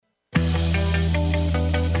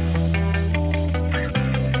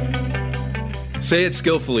Say It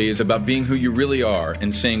Skillfully is about being who you really are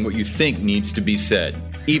and saying what you think needs to be said,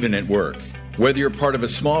 even at work. Whether you're part of a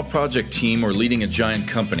small project team or leading a giant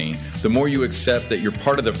company, the more you accept that you're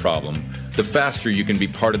part of the problem, the faster you can be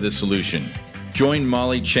part of the solution. Join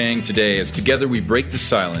Molly Chang today as together we break the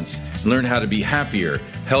silence and learn how to be happier,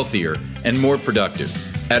 healthier, and more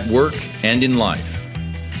productive at work and in life.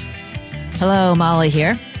 Hello, Molly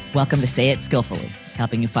here. Welcome to Say It Skillfully,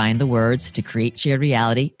 helping you find the words to create shared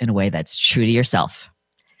reality in a way that's true to yourself.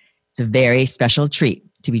 It's a very special treat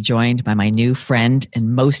to be joined by my new friend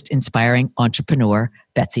and most inspiring entrepreneur,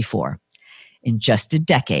 Betsy Four. In just a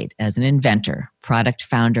decade as an inventor, product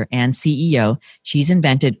founder, and CEO, she's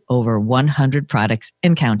invented over 100 products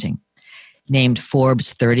and counting. Named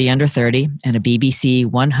Forbes 30 Under 30 and a BBC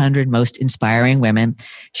 100 Most Inspiring Women,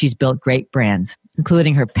 she's built great brands,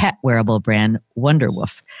 including her pet wearable brand,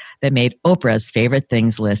 Wonderwoof, that made Oprah's favorite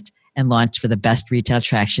things list and launched for the best retail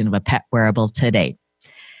traction of a pet wearable to date.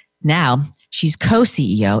 Now, she's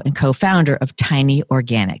co-CEO and co-founder of Tiny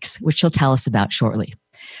Organics, which she'll tell us about shortly.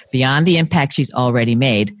 Beyond the impact she's already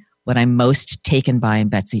made, what I'm most taken by in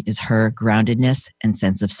Betsy is her groundedness and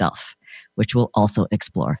sense of self, which we'll also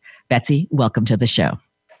explore. Betsy, welcome to the show.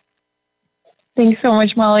 Thanks so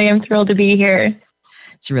much, Molly. I'm thrilled to be here.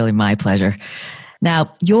 It's really my pleasure.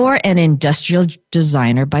 Now, you're an industrial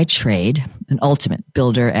designer by trade, an ultimate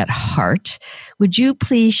builder at heart. Would you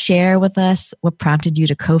please share with us what prompted you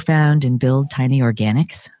to co-found and build Tiny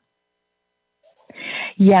Organics?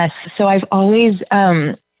 Yes. So I've always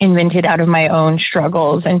invented out of my own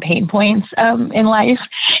struggles and pain points in life.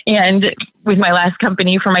 And with my last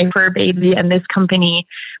company for my fur baby, and this company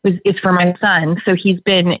is for my son. So he's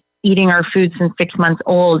been eating our food since 6 months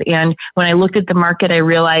old. And when I looked at the market, I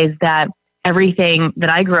realized that everything that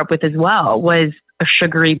I grew up with as well was a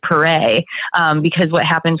sugary puree, because what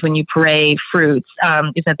happens when you puree fruits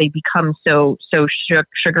is that they become so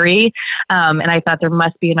sugary. And I thought there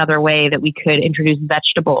must be another way that we could introduce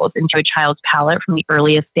vegetables into a child's palate from the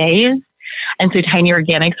earliest days. And so Tiny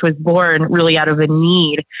Organics was born really out of a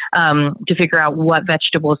need to figure out what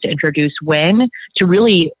vegetables to introduce when, to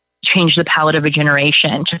really change the palate of a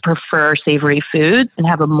generation to prefer savory foods and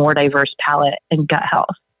have a more diverse palate and gut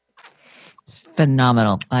health. It's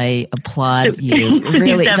phenomenal. I applaud you.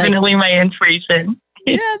 Really, definitely my inspiration.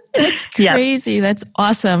 Yeah, that's crazy. Yeah. That's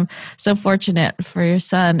awesome. So fortunate for your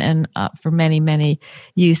son and for many, many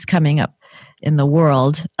youths coming up in the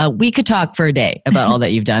world. We could talk for a day about all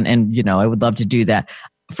that you've done, and I would love to do that.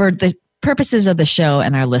 For the purposes of the show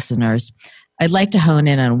and our listeners, I'd like to hone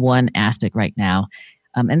in on one aspect right now.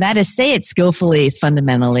 And that is, Say It Skillfully is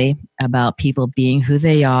fundamentally about people being who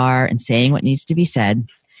they are and saying what needs to be said.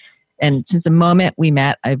 And since the moment we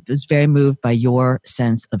met, I was very moved by your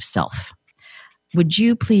sense of self. Would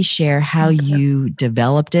you please share how you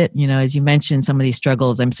developed it? As you mentioned, some of these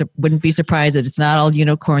struggles, wouldn't be surprised that it's not all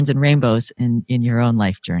unicorns and rainbows in your own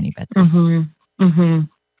life journey, Betsy. Mm-hmm. Mm-hmm.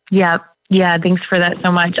 Yeah. Thanks for that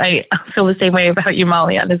so much. I feel the same way about you,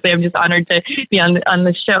 Molly. Honestly, I'm just honored to be on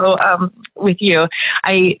the show with you.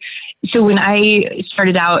 So when I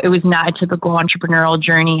started out, it was not a typical entrepreneurial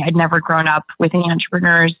journey. I'd never grown up with any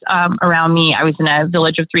entrepreneurs around me. I was in a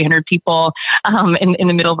village of 300 people in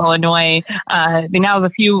the middle of Illinois. They now have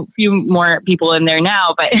a few more people in there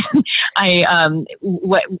now, but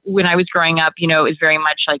when I was growing up, it was very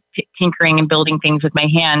much like tinkering and building things with my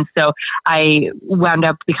hands. So I wound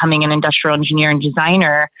up becoming an industrial engineer and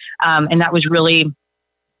designer, and that was really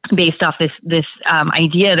based off this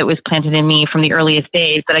idea that was planted in me from the earliest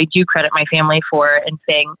days that I do credit my family for, and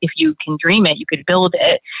saying, if you can dream it, you could build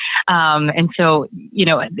it. And so,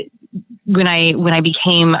 when I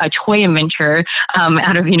became a toy inventor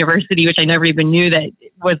out of university, which I never even knew that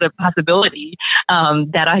was a possibility,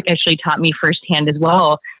 that actually taught me firsthand as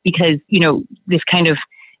well, because, this kind of,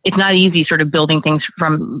 it's not easy sort of building things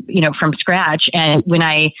from scratch. And when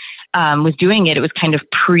I was doing it, it was kind of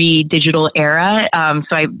pre-digital era.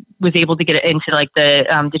 So I was able to get into like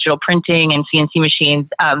the digital printing and CNC machines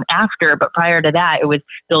after, but prior to that, it was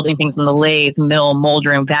building things in the lathe, mill, mold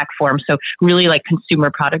room, vac form. So really like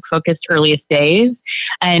consumer product focused earliest days.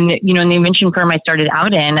 And, in the invention firm I started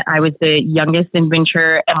out in, I was the youngest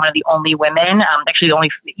inventor and one of the only women, actually the only,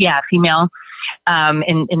 female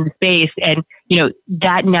in the space. And,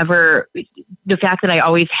 that never, the fact that I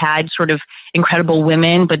always had sort of incredible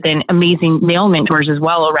women, but then amazing male mentors as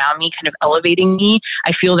well around me, kind of elevating me.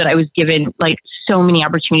 I feel that I was given like so many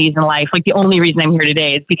opportunities in life. Like the only reason I'm here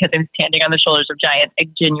today is because I'm standing on the shoulders of giants. I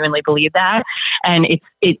genuinely believe that. And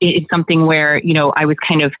it's something where, I was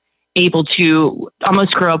kind of able to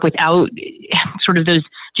almost grow up without sort of those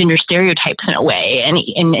gender stereotypes in a way,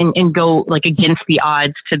 and go like against the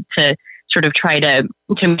odds to sort of try to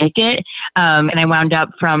make it. And I wound up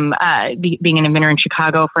from being an inventor in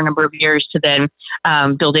Chicago for a number of years to then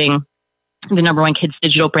building the #1 kids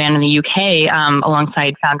digital brand in the UK,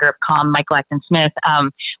 alongside founder of Calm, Michael Acton-Smith,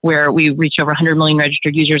 where we reached over 100 million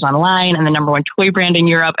registered users online, and the #1 toy brand in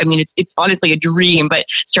Europe. I mean, it's honestly a dream, but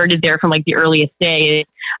started there from like the earliest days.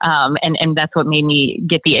 And that's what made me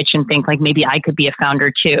get the itch and think like maybe I could be a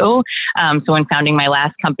founder too. So when founding my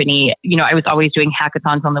last company, I was always doing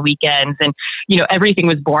hackathons on the weekends, and, everything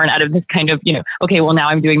was born out of this kind of, okay, well, now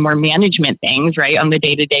I'm doing more management things, right, on the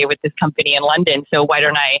day-to-day with this company in London. So why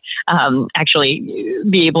don't I actually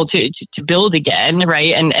be able to build again,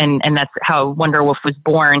 right? And that's how Wonder Wolf was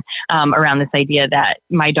born, around this idea that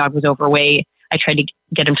my dog was overweight. I tried to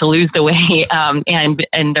get him to lose the weight,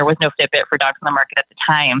 and there was no Fitbit for dogs on the market at the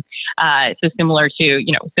time. So similar to,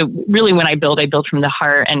 so really when I build from the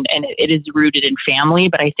heart, and it is rooted in family.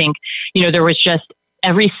 But I think, there was just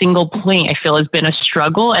every single point I feel has been a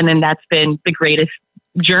struggle. And then that's been the greatest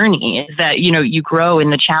journey, is that, you grow in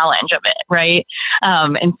the challenge of it. Right.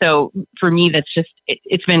 And so for me, that's just,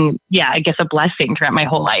 it's been, I guess a blessing throughout my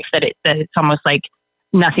whole life that it's almost like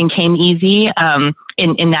nothing came easy,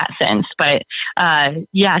 in that sense. But, so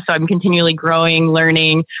I'm continually growing,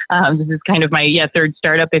 learning. This is kind of my, third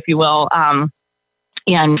startup, if you will. I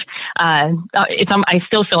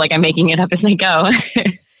still feel like I'm making it up as I go.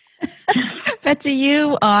 Betsy,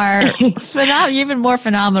 you are even more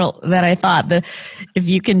phenomenal than I thought. If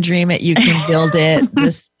you can dream it, you can build it.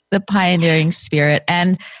 The pioneering spirit.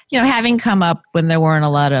 And, having come up when there weren't a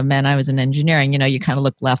lot of men, I was in engineering, you kind of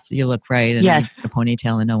look left, you look right, and yes. You get a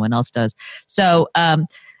ponytail and no one else does. So,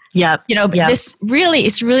 Yep. It's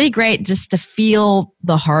really great just to feel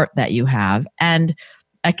the heart that you have. And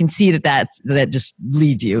I can see that just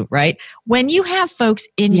leads you, right? When you have folks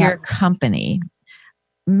in your company,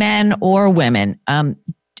 men or women, and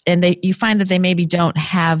you find that they maybe don't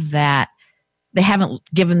have that, they haven't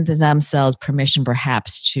given themselves permission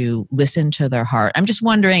perhaps to listen to their heart. I'm just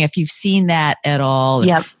wondering if you've seen that at all.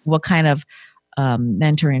 Yep. What kind of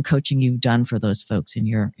mentoring and coaching you've done for those folks in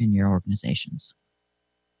your organizations.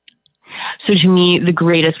 So to me, the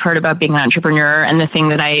greatest part about being an entrepreneur, and the thing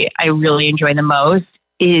that I really enjoy the most,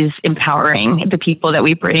 is empowering the people that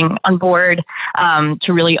we bring on board,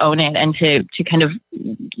 to really own it and to kind of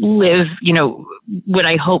live, what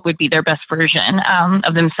I hope would be their best version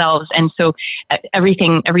of themselves. And so every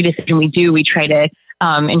decision we do, we try to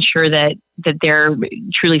ensure that they're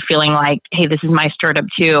truly feeling like, hey, this is my startup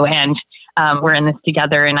too. And we're in this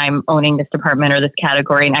together, and I'm owning this department or this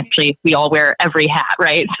category. And actually we all wear every hat,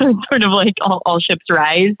 right? So it's sort of like all ships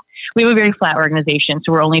rise. We have a very flat organization,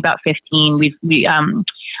 so we're only about 15. We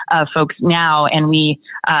folks now, and we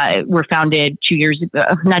were founded 2 years ago,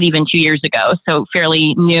 not even 2 years ago, so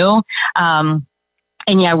fairly new.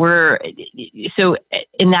 We're so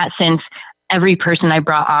in that sense, every person I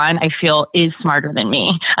brought on, I feel, is smarter than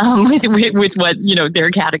me with what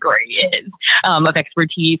their category is of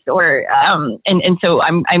expertise, or and so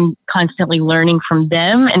I'm constantly learning from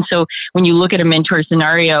them. And so when you look at a mentor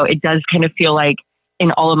scenario, it does kind of feel like, in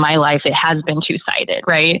all of my life, it has been two-sided,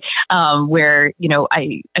 right? Where,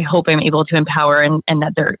 I hope I'm able to empower and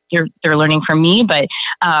that they're learning from me, but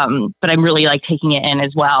I'm really like taking it in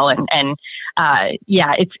as well. And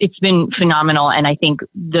it's been phenomenal. And I think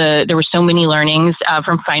there were so many learnings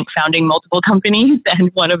from founding multiple companies. And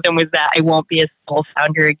one of them was that I won't be a sole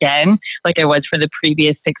founder again, like I was for the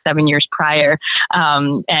previous 6-7 years prior.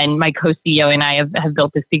 And my co-CEO and I have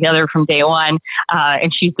built this together from day one.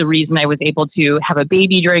 And she's the reason I was able to have a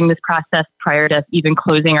baby during this process, prior to even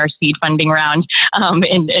closing our seed funding round,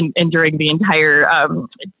 and during the entire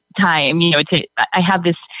time. I have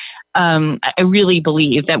this. I really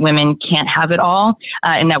believe that women can't have it all,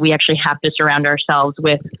 and that we actually have to surround ourselves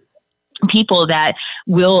with people that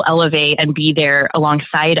will elevate and be there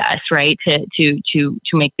alongside us, right? To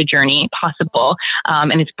make the journey possible.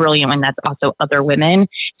 And it's brilliant when that's also other women.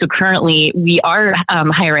 So currently we are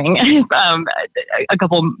hiring a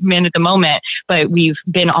couple men at the moment, but we've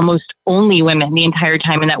been almost only women the entire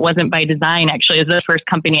time. And that wasn't by design, actually. It's the first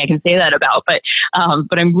company I can say that about, but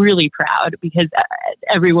I'm really proud, because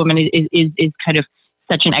every woman is kind of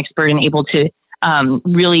such an expert and able to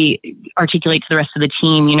really articulate to the rest of the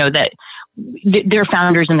team, that they're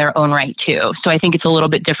founders in their own right too. So I think it's a little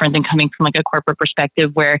bit different than coming from like a corporate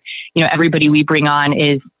perspective, where, everybody we bring on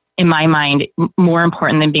is, in my mind, more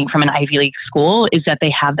important than being from an Ivy League school, is that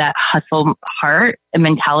they have that hustle heart and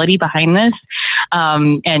mentality behind this.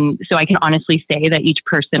 And so I can honestly say that each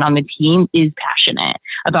person on the team is passionate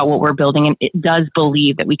about what we're building, and it does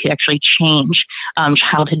believe that we could actually change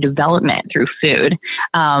childhood development through food,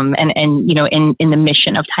 and in the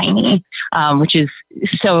mission of Tiny. which is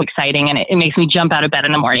so exciting. And it makes me jump out of bed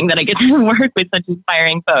in the morning that I get to work with such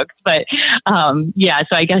inspiring folks. But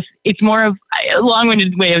so I guess it's more of a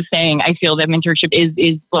long-winded way of saying I feel that mentorship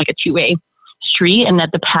is like a two-way street, and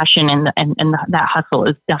that the passion and that hustle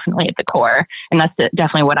is definitely at the core. And that's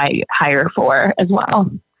definitely what I hire for as well.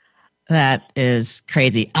 That is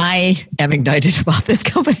crazy. I am excited about this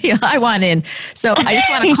company. I want in. So I just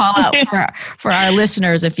want to call out for our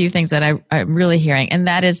listeners a few things that I'm really hearing. And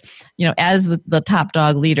that is, as the top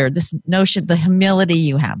dog leader, this notion, the humility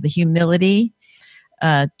you have, the humility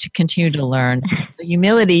to continue to learn, the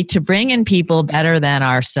humility to bring in people better than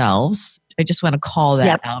ourselves. I just want to call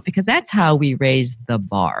that out, because that's how we raise the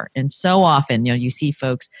bar. And so often, you see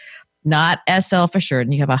folks not as self-assured,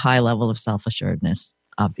 and you have a high level of self-assuredness,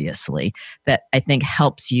 obviously, that I think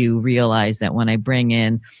helps you realize that when I bring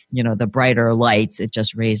in, the brighter lights, it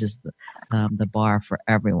just raises the bar for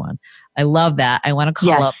everyone. I love that. I want to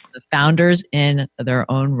call up the founders in their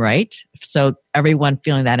own right. So everyone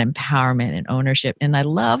feeling that empowerment and ownership. And I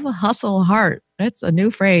love hustle heart. That's a new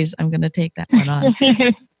phrase. I'm going to take that one on.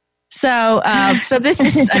 So this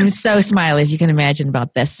is, I'm so smiley if you can imagine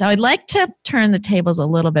about this. So I'd like to turn the tables a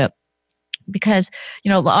little bit, because,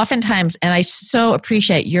 oftentimes, and I so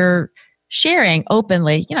appreciate your sharing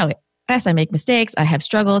openly, yes, I make mistakes. I have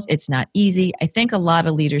struggles. It's not easy. I think a lot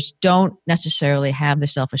of leaders don't necessarily have the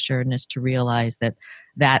self-assuredness to realize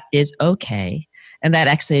that is okay. And that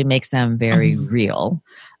actually makes them very real.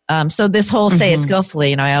 So this whole say it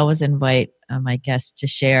skillfully, I always invite my guests to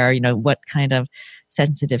share, what kind of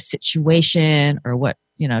sensitive situation or what,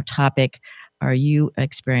 topic are you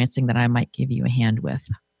experiencing that I might give you a hand with?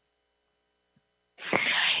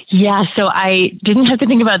 Yeah, so I didn't have to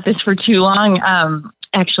think about this for too long,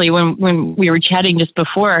 actually, when we were chatting just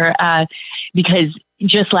before, because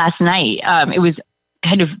just last night, it was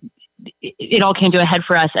kind of, it all came to a head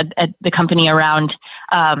for us at the company around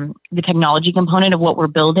the technology component of what we're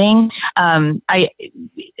building. I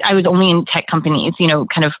was only in tech companies,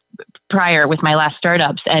 kind of prior with my last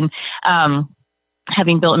startups, and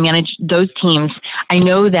having built and managed those teams, I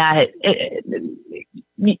know that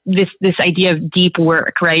this idea of deep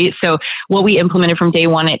work, right? So what we implemented from day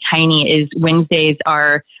one at Tiny is Wednesdays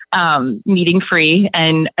are meeting free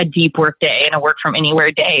and a deep work day and a work from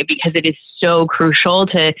anywhere day, because it is so crucial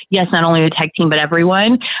to, yes, not only the tech team, but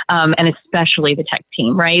everyone, and especially the tech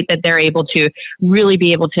team, right? That they're able to really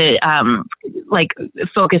be able to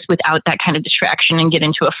focus without that kind of distraction and get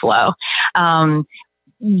into a flow.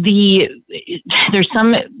 There's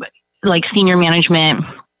some senior management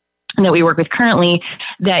that we work with currently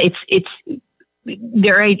that it's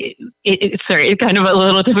kind of a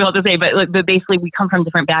little difficult to say, but basically we come from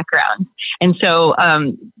different backgrounds. And so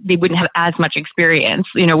they wouldn't have as much experience,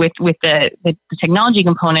 with the technology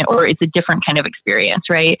component, or it's a different kind of experience,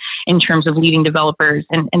 right? In terms of leading developers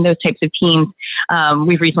and those types of teams.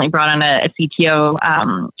 We've recently brought on a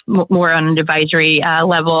CTO, more on an advisory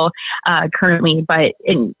level currently, but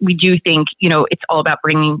we do think, it's all about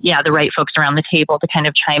bringing, the right folks around the table to kind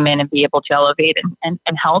of chime in and be able to elevate and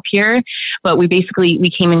help here. But we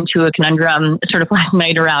came into a conundrum sort of last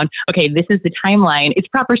night around, okay, this is the timeline. It's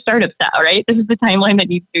proper startup style, right? This is the timeline that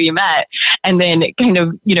needs to be met. And then kind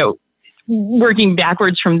of, working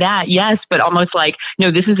backwards from that, yes, but almost like,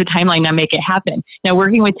 no, this is the timeline, now make it happen. Now,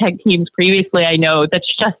 working with tech teams previously, I know that's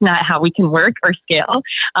just not how we can work or scale.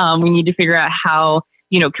 We need to figure out how,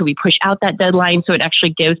 can we push out that deadline so it actually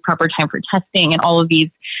gives proper time for testing and all of these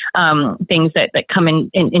things that come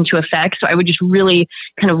into effect. So I would just really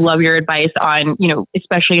kind of love your advice on,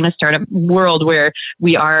 especially in a startup world where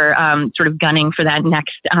we are sort of gunning for that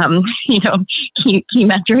next, key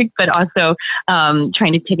metric, but also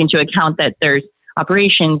trying to take into account that there's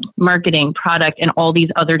operations, marketing, product, and all these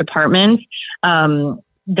other departments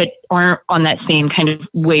that aren't on that same kind of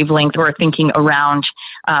wavelength or thinking around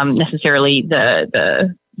necessarily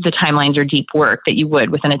the timelines or deep work that you would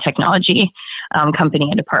within a technology company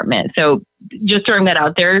and department. So just throwing that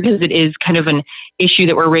out there, because it is kind of an issue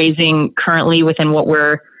that we're raising currently within what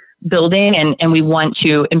we're building, and we want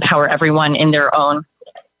to empower everyone in their own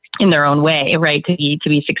way, right, to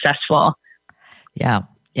be successful. Yeah.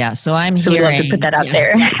 Yeah. So I'm hearing, love to put that out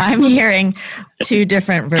there. I'm hearing two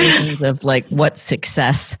different versions of what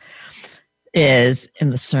success is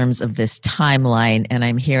in the terms of this timeline. And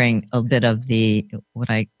I'm hearing a bit of the, what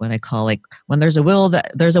I call when there's a will,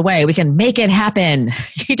 there's a way. We can make it happen.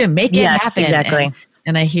 You need to make it happen. Exactly.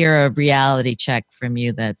 And I hear a reality check from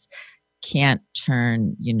you that's can't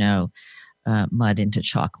turn, mud into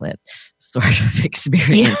chocolate sort of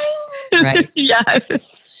experience. Right. Yes.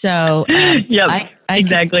 So,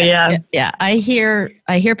 exactly. Yeah. I hear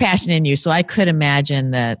passion in you. So I could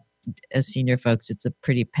imagine that as senior folks, it's a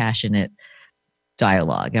pretty passionate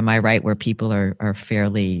dialogue. Am I right? Where people are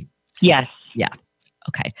fairly... Yes. Yeah.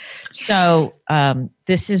 Okay. So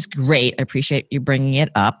this is great. I appreciate you bringing it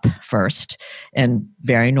up first, and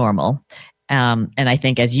very normal. And I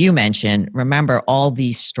think, as you mentioned, remember all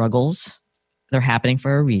these struggles, they're happening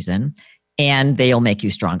for a reason, and they'll make you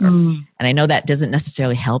stronger. And I know that doesn't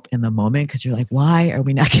necessarily help in the moment, because you're like, why are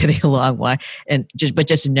we not getting along? Why? But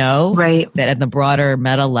just know that at the broader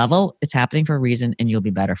meta level, it's happening for a reason, and you'll be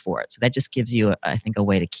better for it. So that just gives you, I think, a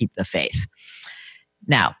way to keep the faith.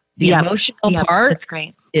 Now, the emotional part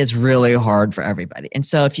is really hard for everybody. And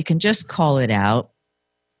so if you can just call it out,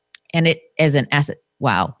 and it as an asset,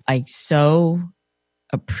 wow, I so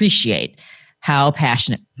appreciate how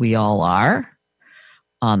passionate we all are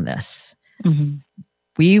on this.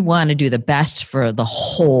 We want to do the best for the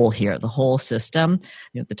whole here, the whole system,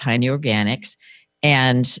 the tiny organics.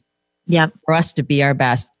 And for us to be our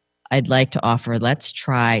best, I'd like to offer, let's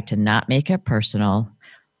try to not make it personal.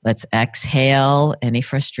 Let's exhale any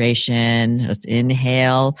frustration. Let's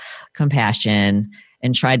inhale compassion,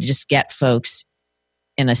 and try to just get folks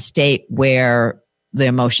in a state where the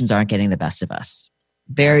emotions aren't getting the best of us.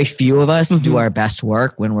 Very few of us do our best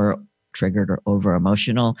work when we're triggered or over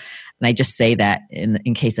emotional. And I just say that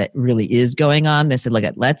in case that really is going on. They said, look,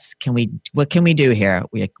 what can we do here?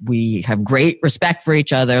 We have great respect for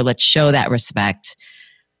each other. Let's show that respect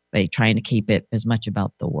by trying to keep it as much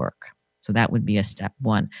about the work. So that would be a step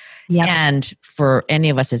one. And for any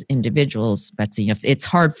of us as individuals, Betsy, if it's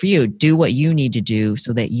hard for you, do what you need to do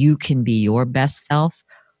so that you can be your best self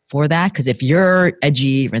for that. Because if you're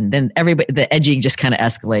edgy, and then the edgy just kind of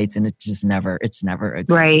escalates, and it's never a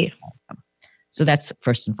good outcome. So that's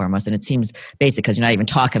first and foremost. And it seems basic because you're not even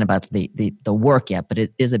talking about the work yet, but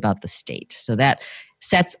it is about the state. So that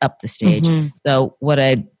sets up the stage. So what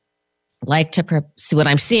I like to see, what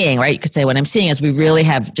I'm seeing, right? You could say what I'm seeing is we really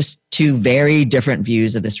have just two very different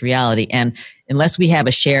views of this reality. And unless we have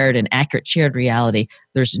a shared and accurate shared reality,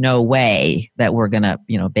 there's no way that we're going to,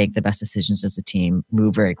 make the best decisions as a team,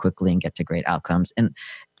 move very quickly, and get to great outcomes. And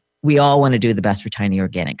we all want to do the best for Tiny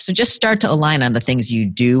Organic. So just start to align on the things you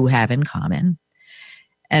do have in common.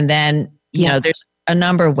 And then, there's a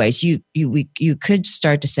number of ways you could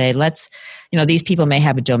start to say, these people may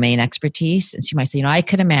have a domain expertise. And so you might say, I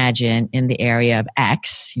could imagine in the area of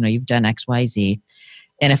X, you've done X, Y, Z.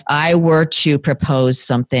 And if I were to propose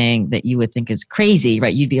something that you would think is crazy,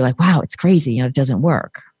 right? You'd be like, wow, it's crazy. It doesn't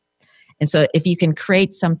work. And so if you can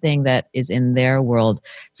create something that is in their world,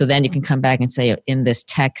 so then you can come back and say, in this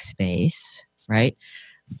tech space, right?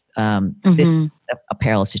 This is a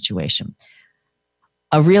parallel situation.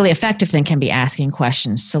 A really effective thing can be asking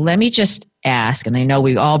questions. So let me just ask, and I know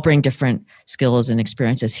we all bring different skills and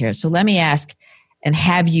experiences here. So let me ask, and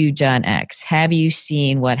have you done X? Have you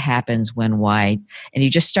seen what happens when Y? And you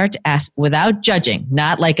just start to ask without judging,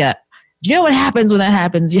 not like do you know what happens when that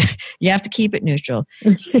happens? You have to keep it neutral.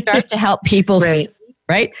 You start to help people see,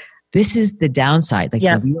 right? This is the downside,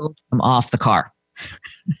 the wheels come off the car.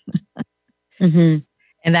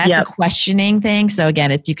 And that's a questioning thing. So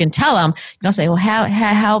again, you can tell them, say, well,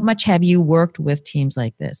 how much have you worked with teams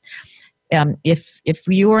like this? If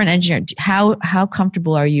you were an engineer, how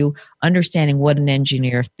comfortable are you understanding what an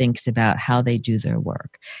engineer thinks about how they do their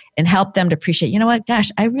work, and help them to appreciate,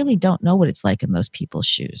 I really don't know what it's like in those people's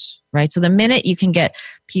shoes, right? So the minute you can get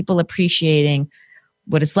people appreciating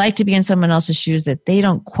what it's like to be in someone else's shoes, that they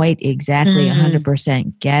don't quite exactly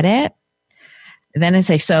 100% get it, then I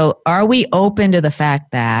say, so are we open to the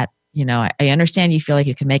fact that, I understand you feel like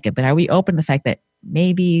you can make it, but are we open to the fact that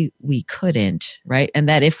maybe we couldn't, right? And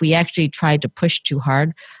that if we actually tried to push too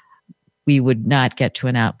hard, we would not get to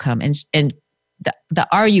an outcome. And the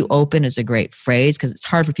are you open is a great phrase, because it's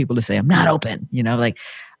hard for people to say, I'm not open,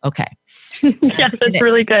 okay. Yeah, that's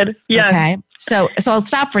really good. Yeah. Okay. So I'll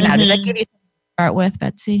stop for now. Does that give you something to start with,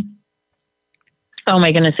 Betsy? Oh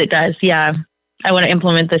my goodness, it does. Yeah. I want to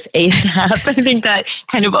implement this ASAP. I think that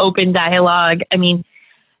kind of open dialogue. I mean,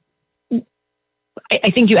 I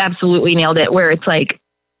think you absolutely nailed it, where it's like,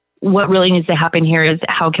 what really needs to happen here is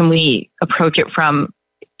how can we approach it from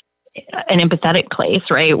an empathetic place,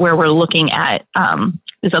 right? Where we're looking at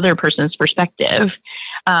this other person's perspective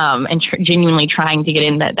and genuinely trying to get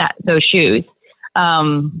in those shoes.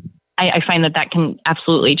 I find that can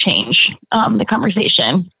absolutely change the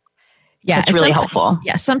conversation. Yeah, it's really helpful.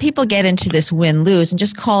 Yeah, some people get into this win-lose and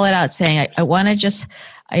just call it out, saying,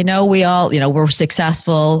 I know we all, we're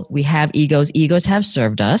successful. We have egos. Egos have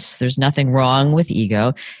served us. There's nothing wrong with ego.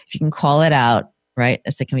 If you can call it out, right?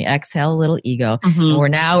 I say, can we exhale a little ego? And we're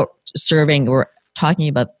now talking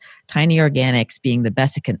about Tiny Organics being the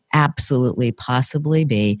best it can absolutely possibly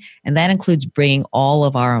be. And that includes bringing all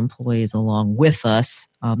of our employees along with us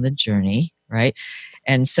on the journey, right?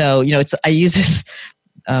 And so, I use this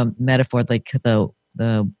metaphor like the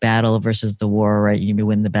battle versus the war, right? You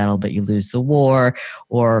win the battle, but you lose the war.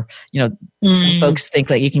 Or, some folks think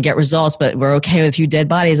that you can get results, but we're okay with a few dead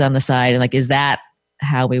bodies on the side. And is that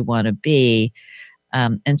how we want to be?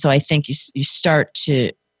 And so I think you start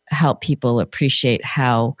to help people appreciate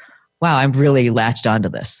how, wow, I'm really latched onto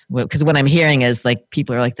this. Because what I'm hearing is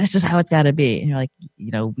people are this is how it's got to be. And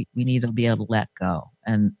you're we need to be able to let go.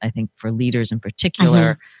 And I think for leaders in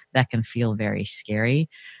particular, that can feel very scary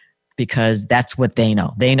because that's what they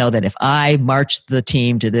know. They know that if I march the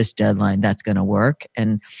team to this deadline, that's going to work.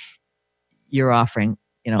 And you're offering,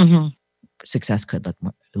 success could look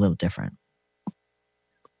a little different.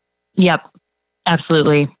 Yep,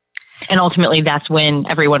 absolutely. And ultimately that's when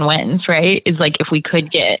everyone wins, right? Is if we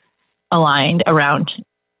could get aligned around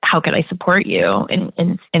how could I support you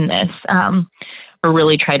in this, or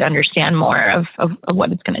really try to understand more of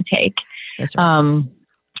what it's going to take. That's right.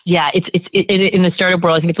 It's in the startup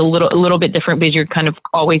world, I think it's a little bit different because you're kind of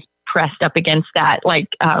always pressed up against that,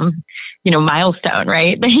 milestone,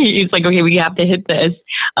 right? It's okay, we have to hit this.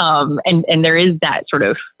 And there is that sort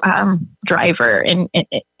of, driver in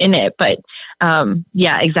it. But,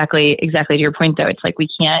 exactly to your point though. It's we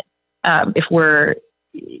can't,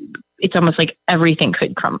 it's almost everything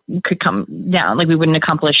could come down. We wouldn't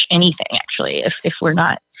accomplish anything actually if we're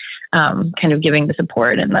not, kind of giving the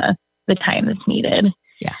support and the time that's needed.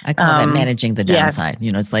 Yeah, I call that managing the downside.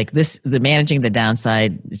 It's the managing the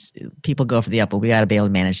downside. People go for the up, but we got to be able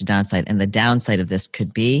to manage the downside. And the downside of this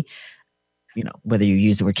could be, whether you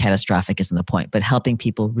use the word catastrophic isn't the point, but helping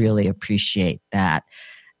people really appreciate that,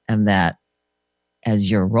 and that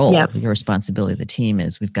as your role, your responsibility of the team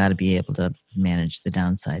is, we've got to be able to manage the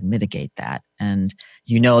downside, mitigate that. And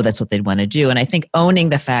that's what they'd want to do. And I think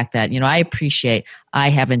owning the fact that, I appreciate I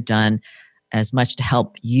haven't done as much to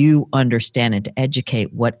help you understand and to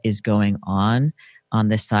educate what is going on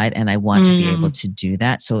this side. And I want to be able to do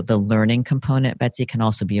that. So the learning component, Betsy, can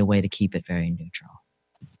also be a way to keep it very neutral.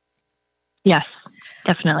 Yes,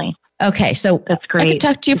 definitely. Okay, so that's great. I could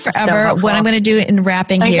talk to you forever. So what I'm going to do in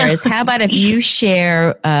wrapping here is, how about if you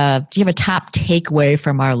share, do you have a top takeaway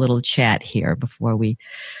from our little chat here before we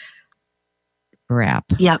wrap?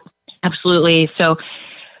 Yep, absolutely. So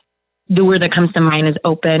the word that comes to mind is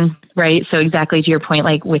open, right? So exactly to your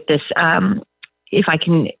point, with this, if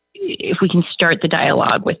we can start the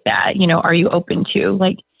dialogue with that, are you open to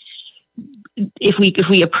if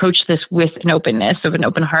we approach this with an openness of an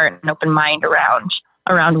open heart, an open mind around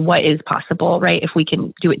what is possible, right? If we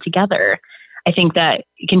can do it together, I think that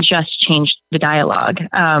it can just change the dialogue.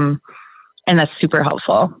 And that's super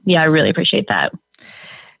helpful. Yeah, I really appreciate that.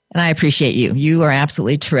 And I appreciate you. You are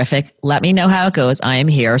absolutely terrific. Let me know how it goes. I am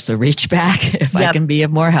here, so reach back if I can be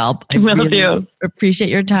of more help. I really appreciate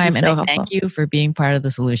your time, and I thank you for being part of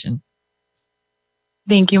the solution.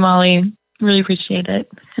 Thank you, Molly. Really appreciate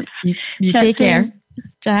it. You take care.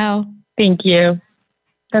 Ciao. Thank you.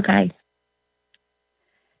 Bye-bye.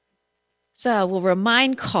 So we'll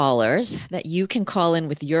remind callers that you can call in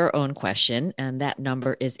with your own question, and that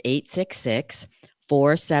number is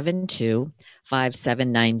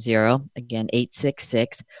 866-472-5790. Again,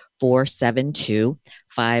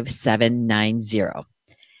 866-472-5790.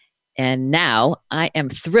 And now I am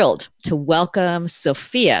thrilled to welcome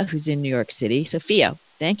Sophia, who's in New York City. Sophia,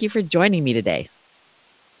 thank you for joining me today.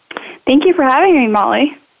 Thank you for having me,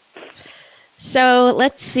 Molly. So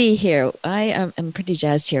let's see here. I am pretty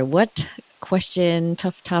jazzed here. What question,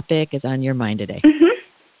 tough topic is on your mind today? Mm-hmm.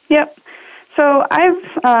 Yep. So I've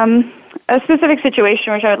a specific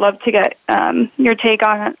situation which I would love to get your take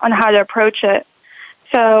on how to approach it.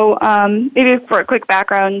 So maybe for a quick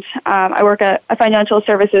background, I work at a financial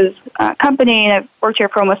services company, and I've worked here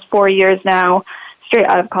for almost 4 years now, straight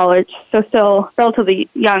out of college, so still relatively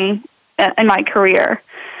young in my career.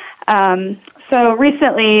 So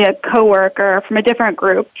recently, a coworker from a different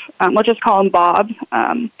group, we'll just call him Bob,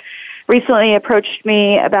 recently approached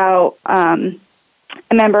me about a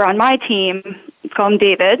member on my team, let's call him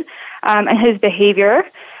David, and his behavior,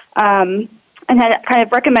 and had kind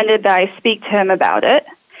of recommended that I speak to him about it.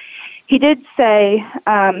 He did say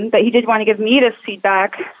that he did want to give me this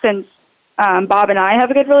feedback since Bob and I have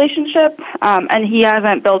a good relationship, and he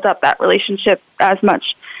hasn't built up that relationship as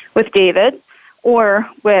much with David or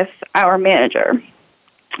with our manager.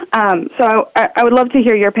 So I would love to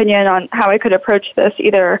hear your opinion on how I could approach this,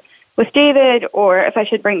 either with David or if I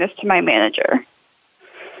should bring this to my manager.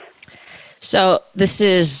 So this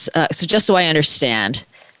is, so just so I understand,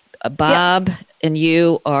 Bob and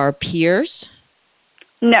you are peers?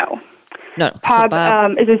 No. No.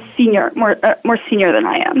 Bob, is a senior, more senior than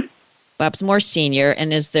I am. Bob's more senior.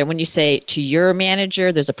 And is there, when you say to your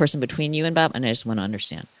manager, there's a person between you and Bob? And I just want to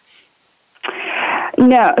understand.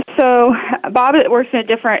 No. So Bob works in a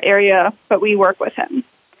different area, but we work with him.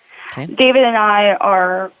 Okay. David and I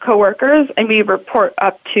are coworkers, and we report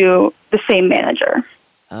up to the same manager.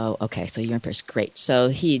 Oh, okay. So you're in peers. Great. So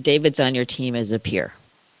David's on your team as a peer.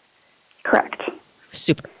 Correct.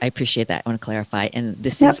 Super. I appreciate that. I want to clarify. And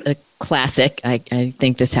this is a classic. I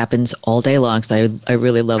think this happens all day long. So I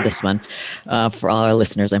really love this one for all our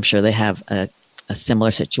listeners. I'm sure they have a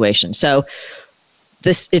similar situation. So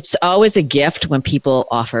it's always a gift when people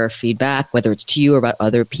offer feedback, whether it's to you or about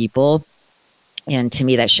other people. And to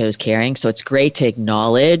me, that shows caring. So it's great to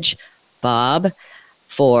acknowledge Bob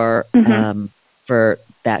for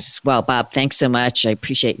that as well. Bob, thanks so much. I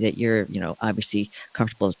appreciate that you're, obviously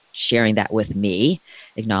comfortable sharing that with me.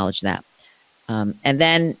 Acknowledge that. And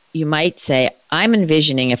then you might say, I'm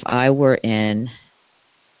envisioning if I were in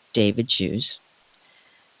David's shoes,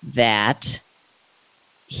 that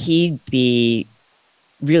he'd be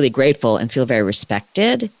really grateful and feel very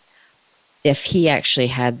respected if he actually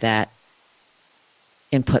had that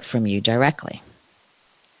input from you directly.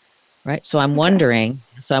 Right? So I'm wondering,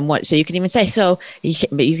 so you can even say,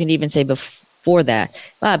 but you can even say before that,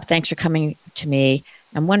 Bob, thanks for coming to me.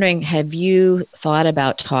 I'm wondering, have you thought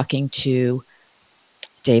about talking to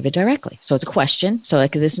David directly? So it's a question. So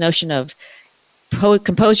like this notion of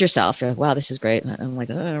compose yourself. You're like, wow, this is great. And I'm like,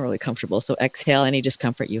 oh, I'm really comfortable. So exhale any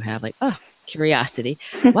discomfort you have, like, oh, curiosity.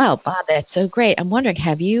 Wow, Bob, that's so great. I'm wondering,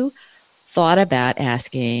 have you thought about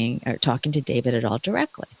asking or talking to David at all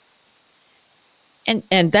directly?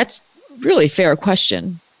 And that's really fair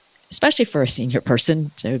question, especially for a senior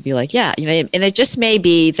person. So it would be like, yeah, and it just may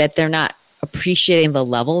be that they're not appreciating the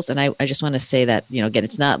levels. And I just want to say that, again,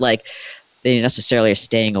 it's not like they necessarily are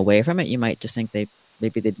staying away from it. You might just think maybe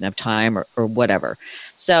they didn't have time or whatever.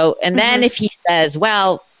 So, and then if he says,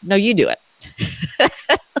 well, no, you do it.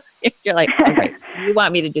 You're like, okay, so you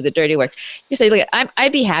want me to do the dirty work. You say, look,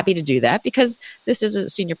 I'd be happy to do that because this is a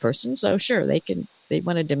senior person. So sure, they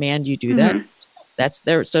want to demand you do that. That's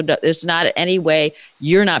there. So it's not any way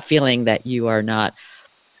you're not feeling that you are not,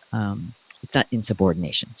 it's not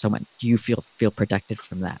insubordination. So when you feel protected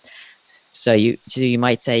from that. So you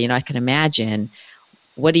might say, I can imagine,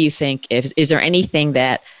 what do you think, is there anything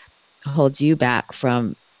that holds you back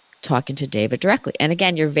from talking to David directly? And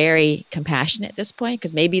again, you're very compassionate at this point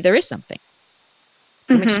because maybe there is something.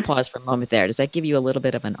 So let me just pause for a moment there. Does that give you a little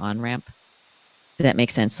bit of an on-ramp? Does that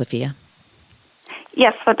make sense, Sophia?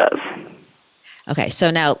 Yes, that does. Okay, so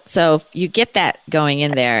if you get that going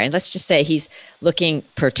in there, and let's just say he's looking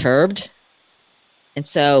perturbed. And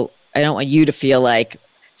so I don't want you to feel like,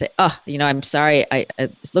 say, oh, I'm sorry.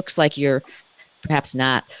 It looks like you're perhaps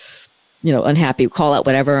not, unhappy. Call out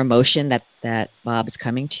whatever emotion that Bob is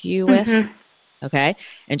coming to you with. Okay.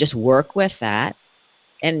 And just work with that.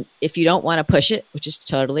 And if you don't want to push it, which is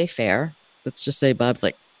totally fair, let's just say Bob's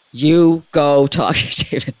like, you go talk to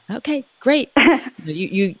David. Okay, great.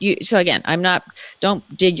 You. So again,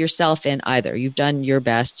 don't dig yourself in either. You've done your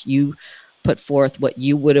best. You put forth what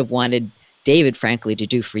you would have wanted David, frankly, to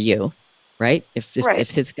do for you, right? If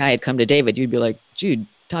this guy had come to David, you'd be like, Jude,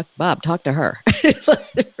 talk to her.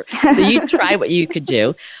 So you try what you could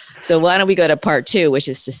do. So why don't we go to part 2, which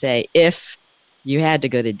is to say, if you had to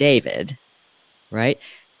go to David, right?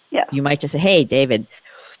 Yeah. You might just say, hey, David,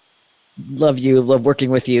 love you, love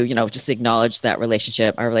working with you, just acknowledge that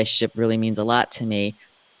relationship. Our relationship really means a lot to me.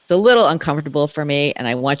 It's a little uncomfortable for me, and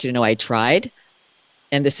I want you to know I tried,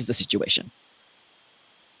 and this is the situation.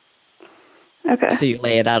 Okay. So you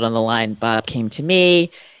lay it out on the line. Bob came to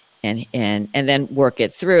me, and then work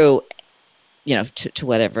it through, to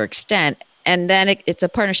whatever extent. And then it's a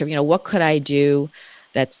partnership. What could I do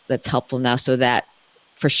that's helpful now so that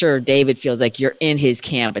for sure David feels like you're in his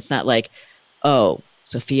camp. It's not like, oh,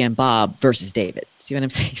 Sophia and Bob versus David. See what I'm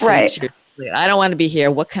saying? Right. So I don't want to be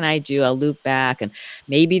here. What can I do? I'll loop back. And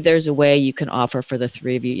maybe there's a way you can offer for the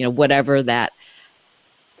three of you, whatever that,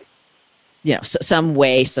 some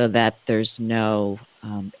way so that there's no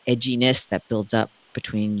edginess that builds up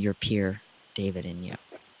between your peer, David, and you.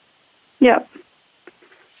 Yeah.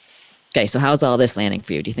 Okay, so how's all this landing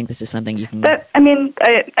for you? Do you think this is something you can...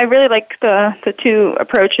 I really like the two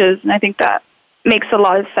approaches, and I think that makes a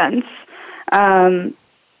lot of sense.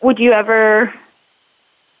 Would you ever...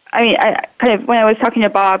 I kind of, when I was talking to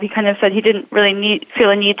Bob, he kind of said he didn't really feel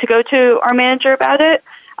a need to go to our manager about it.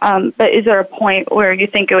 But is there a point where you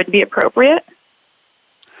think it would be appropriate?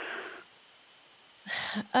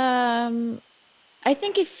 I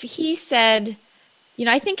think if he said,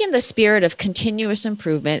 I think in the spirit of continuous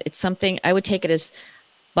improvement, it's something I would take it as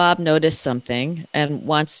Bob noticed something and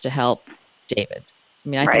wants to help David. I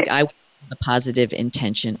mean, I think I would have the positive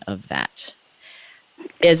intention of that.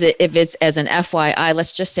 If it's as an FYI,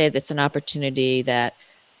 let's just say that's an opportunity that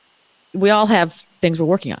we all have things we're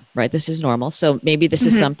working on, right? This is normal. So maybe this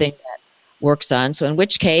is something that works on. So in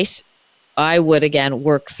which case, I would, again,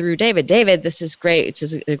 work through David. David, this is great. It's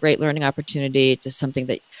just a great learning opportunity. It's just something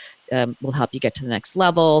that will help you get to the next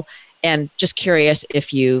level. And just curious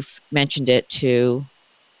if you've mentioned it to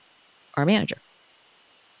our manager.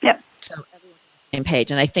 Yep. So everyone's on the same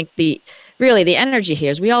page. And I think the energy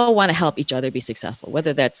here is we all want to help each other be successful,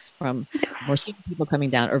 whether that's from more senior people coming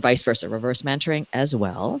down or vice versa, reverse mentoring as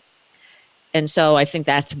well. And so I think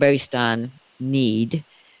that's based on need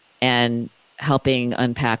and helping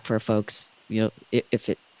unpack for folks, if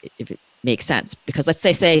it makes sense. Because let's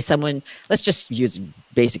say someone, let's just use a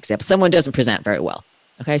basic example. Someone doesn't present very well.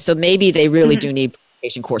 Okay. So maybe they really do need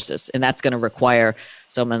presentation courses, and that's going to require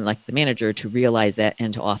someone like the manager to realize that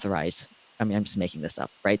and to authorize. I mean, I'm just making this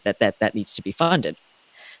up, right? That needs to be funded.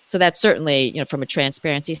 So that's certainly, from a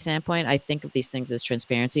transparency standpoint, I think of these things as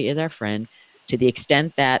transparency is our friend. To the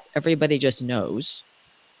extent that everybody just knows,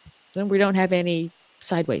 then we don't have any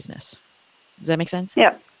sidewaysness. Does that make sense?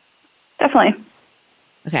 Yeah, definitely.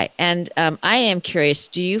 Okay. And I am curious,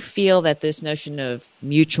 do you feel that this notion of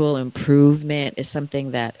mutual improvement is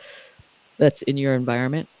something that's in your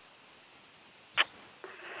environment?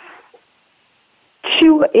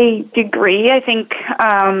 To a degree, I think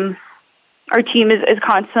our team is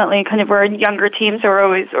constantly we're a younger team, so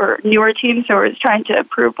or newer team, so we're always trying to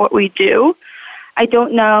improve what we do. I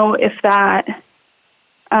don't know if that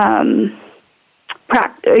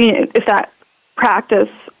practice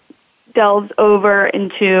delves over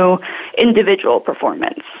into individual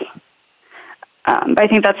performance. But I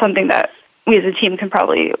think that's something that we as a team can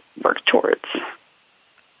probably work towards.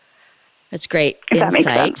 That's great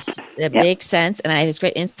insight. That makes sense. And it's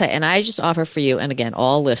great insight. And I just offer for you, and again,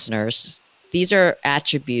 all listeners, these are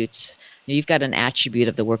attributes. You've got an attribute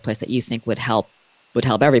of the workplace that you think would help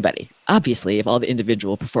everybody. Obviously, if all the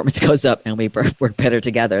individual performance goes up and we work better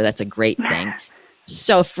together, that's a great thing.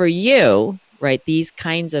 So for you, right, these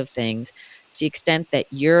kinds of things, to the extent that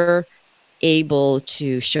you're able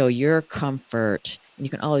to show your comfort, and you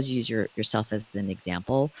can always use yourself as an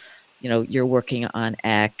example. You're working on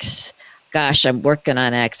X. Gosh, I'm working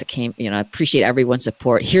on X. I appreciate everyone's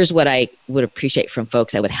support. Here's what I would appreciate from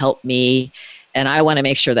folks that would help me. And I want to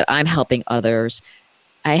make sure that I'm helping others.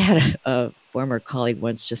 I had a former colleague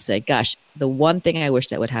once just say, gosh, the one thing I wish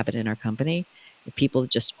that would happen in our company, if people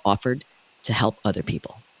just offered to help other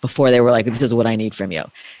people before they were like, this is what I need from you.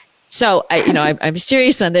 So I'm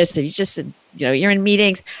serious on this. If you just said, you're in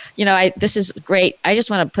meetings, this is great. I just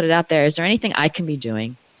want to put it out there. Is there anything I can be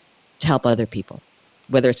doing to help other people,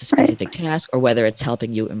 whether it's a specific task or whether it's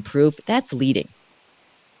helping you improve? That's leading.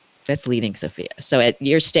 That's leading, Sophia. So at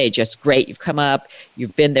your stage, it's great. You've come up,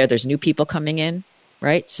 you've been there. There's new people coming in,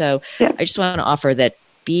 right? So I just want to offer that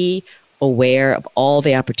be aware of all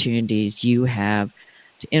the opportunities you have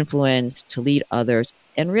to influence, to lead others,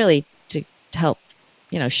 and really to help,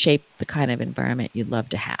 shape the kind of environment you'd love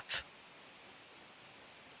to have.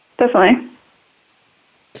 Definitely.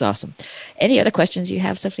 It's awesome. Any other questions you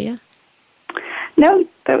have, Sophia? No,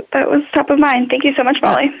 that was top of mind. Thank you so much,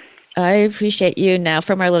 Molly. I appreciate you. Now,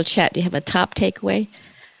 from our little chat, do you have a top takeaway?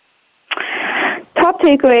 Top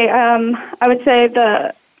takeaway, I would say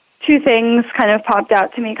the two things kind of popped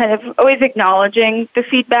out to me, kind of always acknowledging the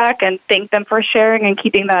feedback and thank them for sharing and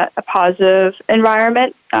keeping that a positive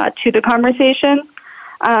environment to the conversation.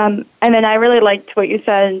 And then I really liked what you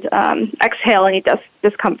said, exhale any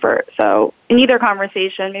discomfort. So in either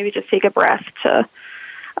conversation, maybe just take a breath to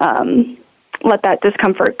let that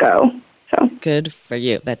discomfort go. So good for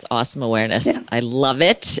you. That's awesome awareness. Yeah. I love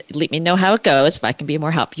it. Let me know how it goes. If I can be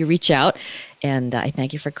more help, you reach out. And I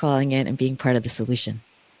thank you for calling in and being part of the solution.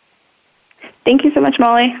 Thank you so much,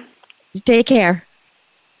 Molly. Take care.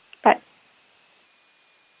 Bye.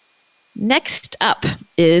 Next up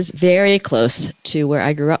is very close to where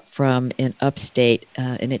I grew up from in upstate,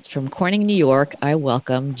 and it's from Corning, New York. I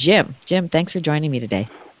welcome Jim. Jim, thanks for joining me today.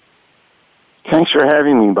 Thanks for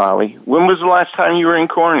having me, Molly. When was the last time you were in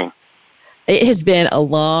Corning? It has been a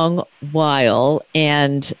long while,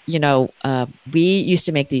 and we used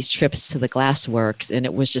to make these trips to the Glassworks, and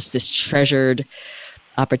it was just this treasured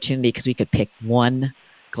opportunity because we could pick one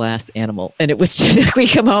glass animal, and it was just, we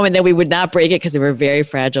come home and then we would not break it because they were very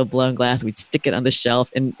fragile blown glass. We'd stick it on the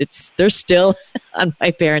shelf, and they're still on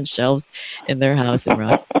my parents' shelves in their house in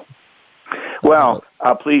Rock. Well,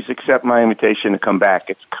 please accept my invitation to come back.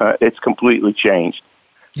 It's completely changed.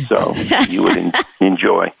 So you would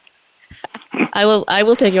enjoy. I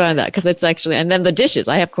will take you on that because it's actually, and then the dishes.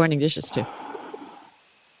 I have Corning dishes too.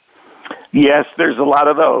 Yes, there's a lot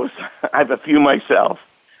of those. I have a few myself.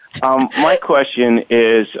 My question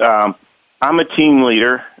is, I'm a team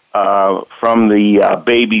leader from the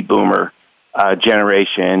baby boomer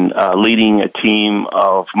generation, leading a team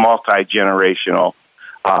of multi-generational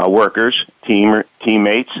workers,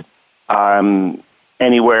 teammates,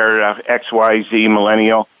 anywhere X, Y, Z,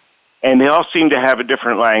 millennial. And they all seem to have a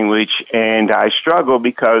different language, and I struggle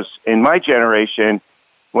because in my generation,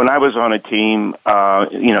 when I was on a team,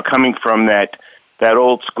 coming from that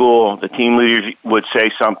old school, the team leaders would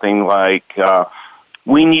say something like,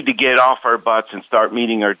 we need to get off our butts and start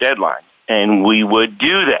meeting our deadline. And we would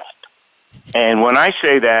do that. And when I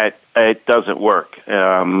say that, it doesn't work.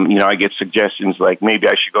 I get suggestions like maybe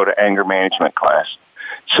I should go to anger management class.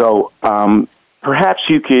 So perhaps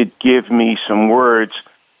you could give me some words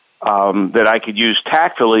that I could use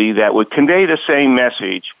tactfully that would convey the same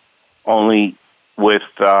message, only with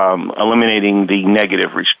eliminating the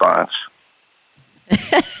negative response.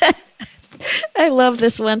 I love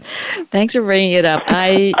this one. Thanks for bringing it up.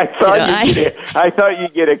 I thought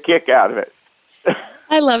you'd get a kick out of it.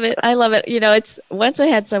 I love it. It's once I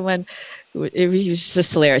had someone. He was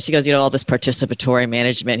just hilarious. He goes, all this participatory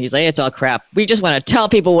management. He's like, it's all crap. We just want to tell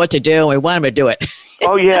people what to do, and we want them to do it.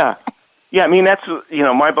 Oh yeah. Yeah, I mean, that's,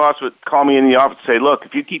 my boss would call me in the office and say, look,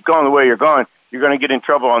 if you keep going the way you're going to get in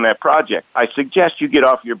trouble on that project. I suggest you get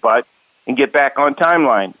off your butt and get back on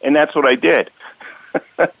timeline. And that's what I did.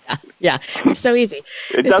 Yeah. It's so easy.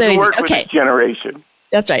 It doesn't work with this generation.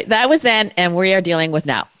 That's right. That was then, and we are dealing with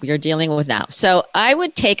now. So I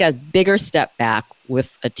would take a bigger step back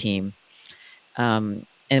with a team, and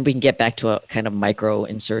we can get back to a kind of micro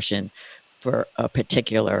insertion for a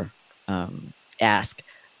particular ask.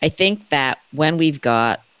 I think that when we've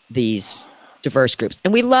got these diverse groups,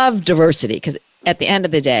 and we love diversity because at the end of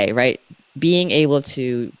the day, right, being able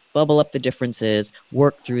to bubble up the differences,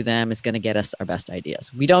 work through them is going to get us our best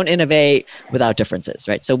ideas. We don't innovate without differences,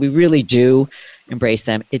 right? So we really do embrace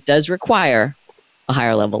them. It does require a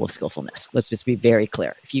higher level of skillfulness. Let's just be very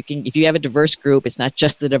clear. If you have a diverse group, it's not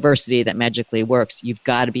just the diversity that magically works. You've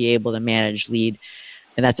got to be able to manage, lead,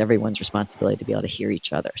 and that's everyone's responsibility to be able to hear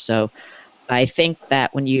each other. So I think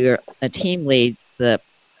that when you're a team lead, the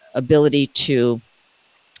ability to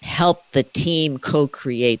help the team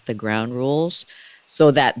co-create the ground rules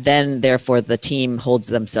so that then, therefore, the team holds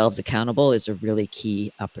themselves accountable is a really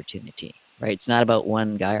key opportunity, right? It's not about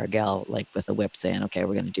one guy or gal like with a whip saying, okay,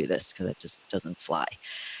 we're going to do this, because it just doesn't fly.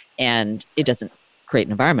 And it doesn't create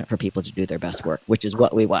an environment for people to do their best work, which is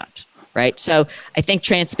what we want, right? So I think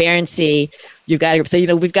transparency, you've got to say,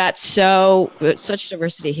 we've got such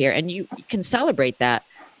diversity here, and you can celebrate that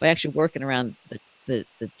by actually working around the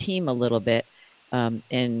team a little bit,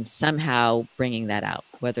 and somehow bringing that out,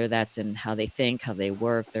 whether that's in how they think, how they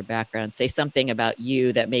work, their background, say something about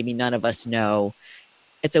you that maybe none of us know.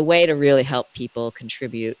 It's a way to really help people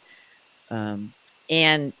contribute,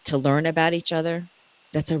 and to learn about each other.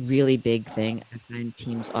 That's a really big thing. I find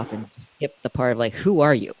teams often skip the part of like, who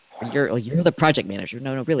are you? You're the project manager.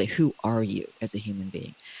 No, really, who are you as a human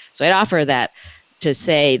being? So I'd offer that to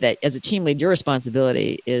say that as a team lead, your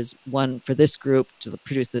responsibility is one for this group to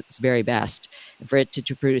produce its very best. And for it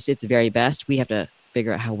to produce its very best, we have to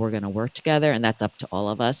figure out how we're going to work together. And that's up to all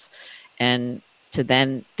of us. And to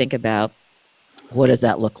then think about, what does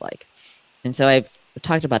that look like? And so I've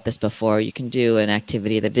talked about this before. You can do an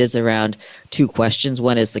activity that is around two questions.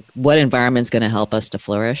 One is like, what environment is going to help us to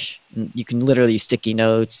flourish? And you can literally use sticky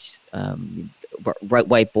notes, write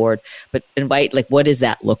whiteboard, but invite, like, what does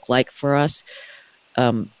that look like for us?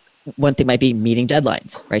 One thing might be meeting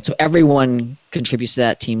deadlines, right? So everyone contributes to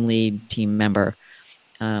that, team lead, team member.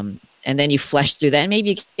 And then you flesh through that, and maybe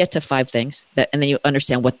you get to 5 things and then you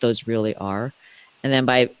understand what those really are. And then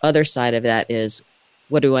by other side of that is,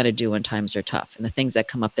 what do we want to do when times are tough? And the things that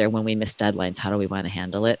come up there when we miss deadlines, how do we want to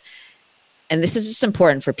handle it? And this is just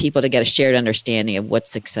important for people to get a shared understanding of what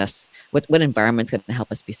success, what environment's going to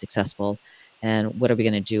help us be successful, and what are we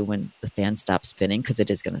going to do when the fan stops spinning, because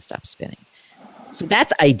it is going to stop spinning. So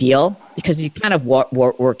that's ideal, because you kind of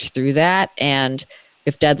worked through that. And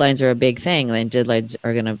if deadlines are a big thing, then deadlines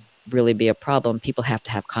are going to really be a problem. People have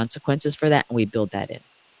to have consequences for that, and we build that in.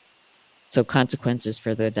 So consequences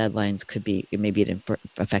for the deadlines could be, maybe it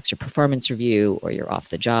affects your performance review, or you're off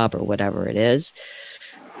the job, or whatever it is.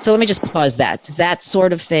 So let me just pause that. Does that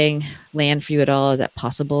sort of thing land for you at all? Is that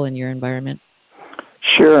possible in your environment?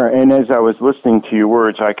 Sure. And as I was listening to your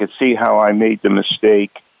words, I could see how I made the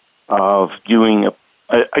mistake of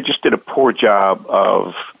I just did a poor job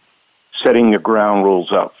of setting the ground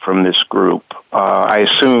rules up from this group. I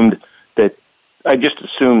just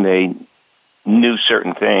assumed they knew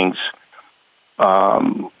certain things.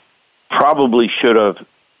 Probably should have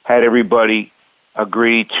had everybody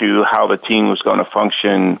agree to how the team was going to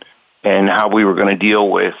function and how we were going to deal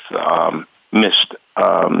with missed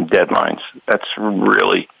deadlines. That's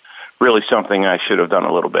really, really something I should have done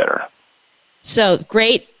a little better. So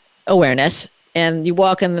great awareness. And you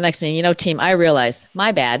walk in the next meeting, team, I realize,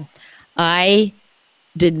 my bad. I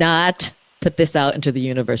did not put this out into the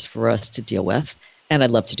universe for us to deal with, and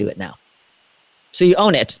I'd love to do it now. So you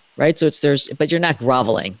own it, right? So but you're not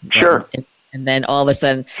groveling. Sure. And then all of a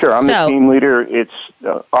sudden. Sure, I'm the team leader. It's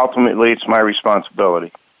ultimately it's my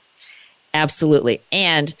responsibility. Absolutely.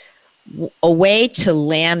 And a way to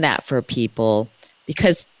land that for people,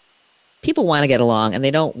 because people want to get along and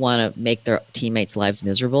they don't want to make their teammates' lives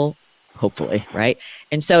miserable, hopefully, right?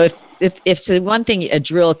 And so if so one thing a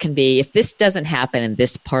drill can be, if this doesn't happen in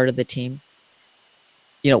this part of the team,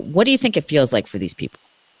 what do you think it feels like for these people?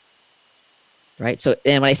 Right? So,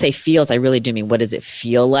 and when I say feels, I really do mean, what does it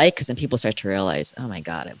feel like? Because then people start to realize, oh my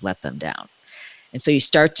God, I've let them down. And so you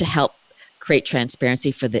start to help create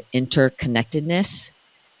transparency for the interconnectedness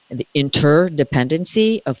and the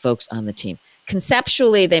interdependency of folks on the team.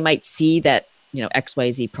 Conceptually, they might see that,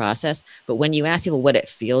 XYZ process, but when you ask people what it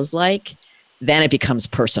feels like, then it becomes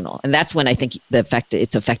personal. And that's when I think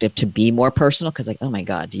it's effective to be more personal, because oh my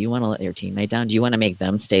God, do you want to let your teammate down? Do you want to make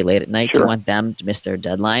them stay late at night? Sure. Do you want them to miss their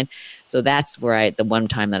deadline? So that's where the one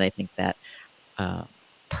time that I think that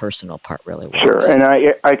personal part really works. Sure, and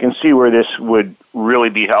I can see where this would really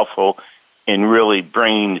be helpful in really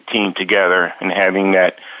bringing the team together and having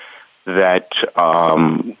that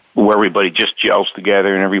where everybody just gels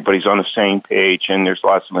together and everybody's on the same page and there's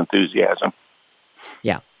lots of enthusiasm.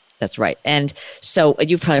 Yeah, that's right. And so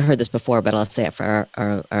you've probably heard this before, but I'll say it for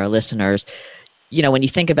our listeners. When you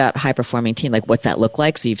think about high-performing team, like what's that look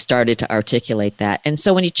like? So you've started to articulate that. And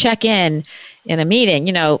so when you check in a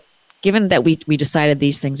meeting, given that we decided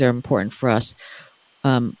these things are important for us,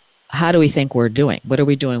 how do we think we're doing? What are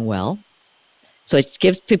we doing well? So it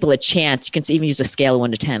gives people a chance. You can even use a scale of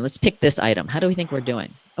 1 to 10. Let's pick this item. How do we think we're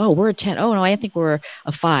doing? Oh, we're a 10. Oh, no, I think we're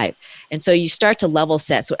a 5. And so you start to level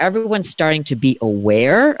set. So everyone's starting to be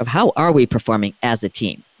aware of how are we performing as a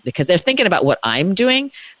team, because they're thinking about what I'm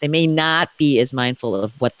doing. They may not be as mindful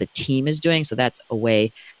of what the team is doing. So that's a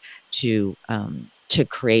way to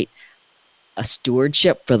create a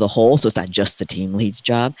stewardship for the whole. So it's not just the team lead's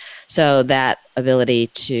job. So that ability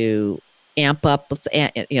to amp up,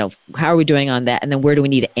 how are we doing on that? And then where do we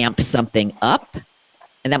need to amp something up?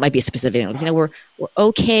 And that might be a specific, we're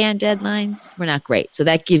okay on deadlines. We're not great. So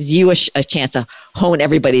that gives you a chance to hone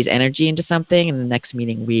everybody's energy into something. And the next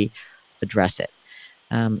meeting, we address it.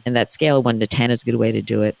 And that scale of 1 to 10 is a good way to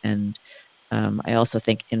do it. And I also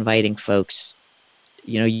think inviting folks,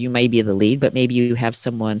 you may be the lead, but maybe you have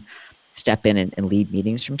someone step in and lead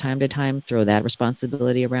meetings from time to time, throw that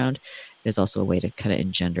responsibility around, is also a way to kind of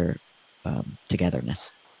engender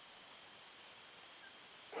togetherness.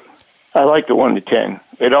 I like the 1 to 10.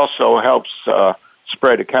 It also helps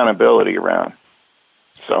spread accountability around.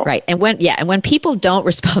 So right, and when people don't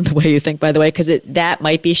respond the way you think, by the way, because that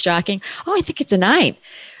might be shocking. Oh, I think it's a 9.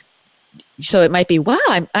 So it might be, wow,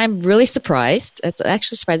 I'm really surprised. It's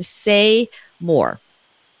actually surprising. Say more.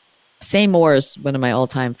 Say more is one of my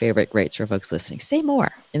all-time favorite greats for folks listening. Say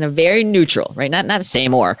more in a very neutral, right? Not say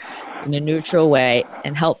more, in a neutral way,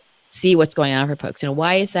 and help see what's going on for folks.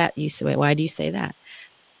 Why is that? Why do you say that?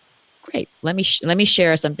 Great. Let me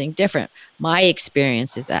share something different. My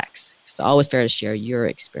experience is X. It's always fair to share your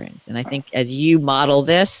experience. And I think as you model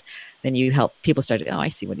this, then you help people start to, I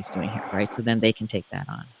see what he's doing here, right? So then they can take that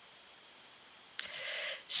on.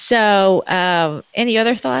 So any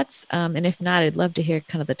other thoughts? And if not, I'd love to hear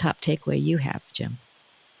kind of the top takeaway you have, Jim.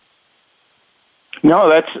 No,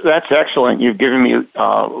 that's excellent. You've given me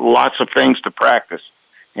lots of things to practice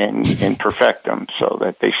and perfect them so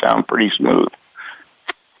that they sound pretty smooth.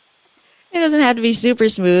 It doesn't have to be super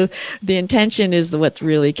smooth. The intention is what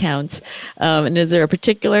really counts. And is there a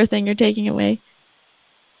particular thing you're taking away?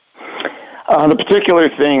 The particular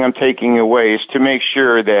thing I'm taking away is to make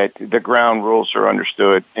sure that the ground rules are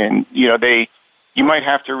understood. And, you might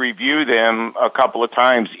have to review them a couple of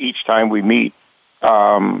times each time we meet.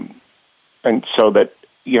 And so that,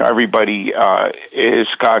 everybody is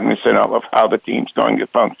cognizant of how the team's going to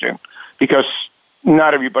function. Because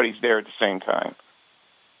not everybody's there at the same time.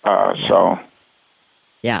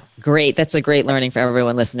 Yeah, great. That's a great learning for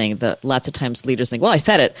everyone listening. Lots of times leaders think, well, I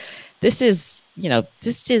said it. This is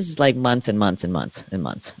like months and months and months and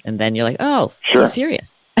months. And then you're like, oh, sure. He's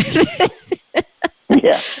serious.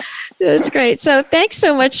 Yeah. That's great. So thanks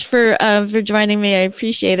so much for joining me. I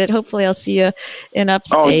appreciate it. Hopefully I'll see you in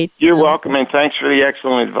Upstate. Oh, you're welcome, and thanks for the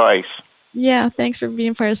excellent advice. Yeah, thanks for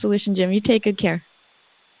being part of the solution, Jim. You take good care.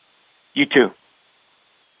 You too.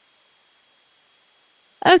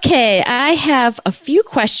 Okay, I have a few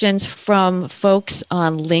questions from folks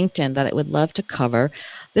on LinkedIn that I would love to cover.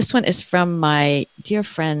 This one is from my dear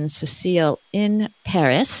friend Cecile in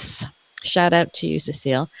Paris. Shout out to you,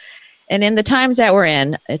 Cecile. And in the times that we're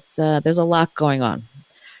in, it's there's a lot going on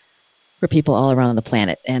for people all around the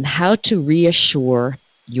planet, and how to reassure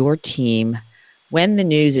your team when the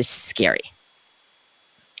news is scary.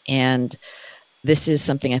 And this is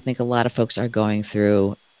something I think a lot of folks are going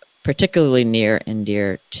through, particularly near and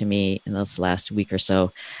dear to me in this last week or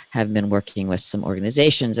so. Have been working with some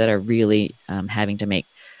organizations that are really having to make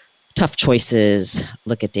tough choices,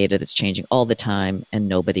 look at data that's changing all the time, and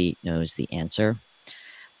nobody knows the answer.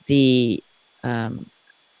 The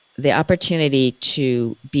opportunity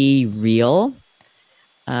to be real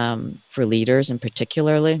for leaders in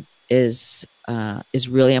particularly is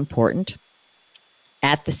really important.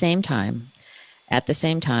 At the same time,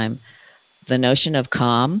 the notion of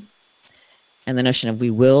calm and the notion of we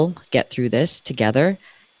will get through this together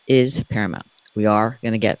is paramount. We are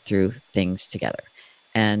going to get through things together.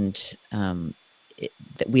 And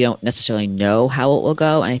we don't necessarily know how it will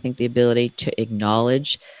go. And I think the ability to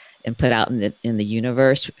acknowledge and put out in the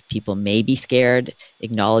universe, people may be scared,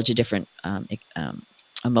 acknowledge the different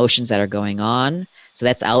emotions that are going on. So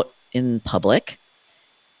that's out in public.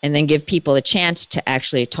 And then give people a chance to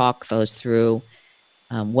actually talk those through.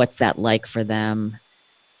 What's that like for them?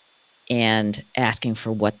 And asking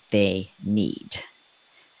for what they need.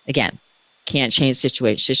 Again, can't change the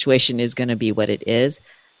situation. Situation is going to be what it is.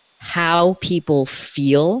 How people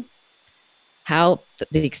feel, the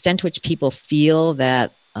extent to which people feel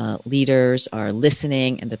that leaders are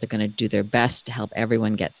listening and that they're going to do their best to help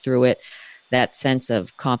everyone get through it. That sense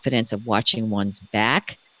of confidence of watching one's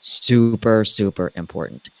back, super, super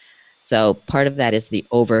important. So part of that is the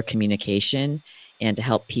over communication, and to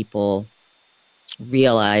help people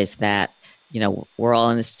realize that, we're all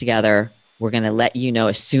in this together. We're going to let you know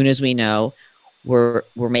as soon as we know. We're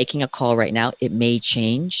making a call right now. It may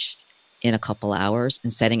change in a couple hours,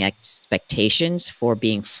 and setting expectations for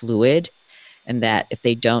being fluid, and that if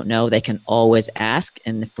they don't know, they can always ask.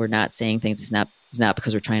 And if we're not saying things, it's not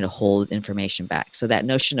because we're trying to hold information back. So that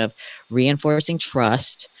notion of reinforcing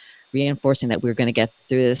trust, reinforcing that we're going to get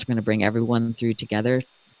through this, we're going to bring everyone through together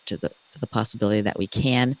to the possibility that we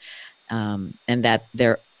can, and that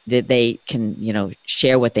they can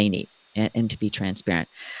share what they need and to be transparent.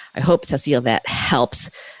 I hope, Cecile, that helps,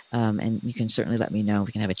 and you can certainly let me know.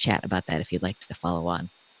 We can have a chat about that if you'd like to follow on.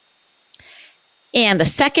 And the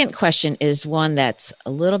second question is one that's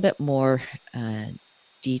a little bit more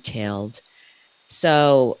detailed.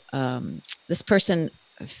 So this person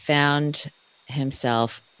found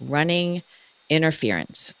himself running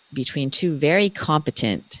interference between two very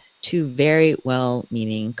competent, two very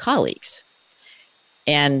well-meaning colleagues.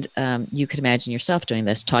 And you could imagine yourself doing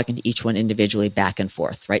this, talking to each one individually back and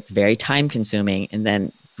forth, right? It's very time-consuming. And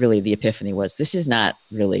then really the epiphany was, this is not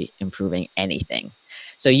really improving anything.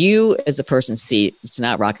 So you as a person see, it's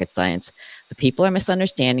not rocket science. The people are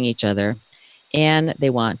misunderstanding each other, and they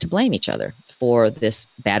want to blame each other for this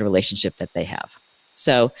bad relationship that they have.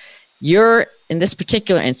 So you're, in this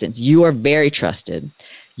particular instance, you are very trusted.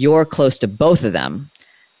 You're close to both of them.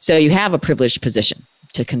 So you have a privileged position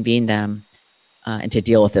to convene them and to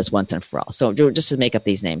deal with this once and for all. So just to make up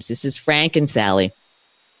these names, this is Frank and Sally.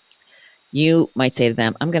 You might say to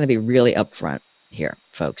them, I'm going to be really upfront here,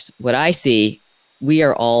 folks. What I see, we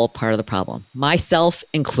are all part of the problem, myself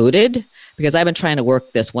included, because I've been trying to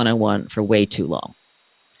work this one-on-one for way too long.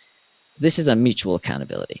 This is a mutual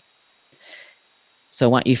accountability. So I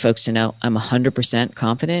want you folks to know I'm 100%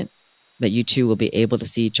 confident that you two will be able to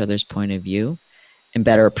see each other's point of view and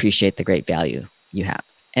better appreciate the great value you have.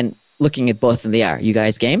 And looking at both of the are you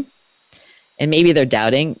guys game? And maybe they're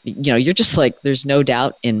doubting, you're just like, there's no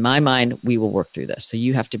doubt in my mind, we will work through this. So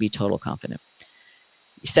you have to be total confident.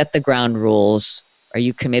 You set the ground rules. Are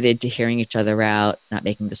you committed to hearing each other out, not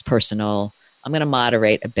making this personal? I'm going to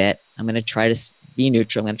moderate a bit. I'm going to try to be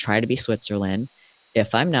neutral. I'm going to try to be Switzerland.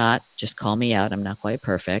 If I'm not, just call me out. I'm not quite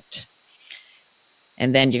perfect.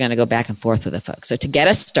 And then you're going to go back and forth with the folks. So to get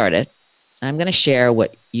us started, I'm going to share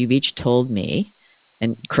what you've each told me,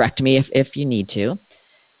 and correct me if you need to.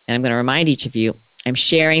 And I'm going to remind each of you, I'm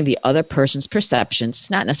sharing the other person's perceptions. It's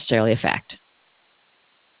not necessarily a fact.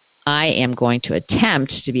 I am going to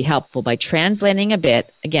attempt to be helpful by translating a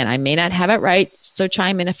bit. Again, I may not have it right, so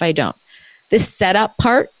chime in if I don't. This setup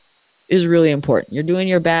part is really important. You're doing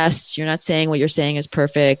your best. You're not saying what you're saying is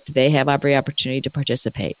perfect. They have every opportunity to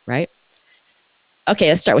participate, right? Okay,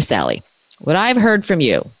 let's start with Sally. What I've heard from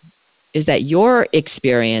you is that your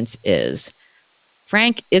experience is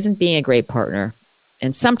Frank isn't being a great partner,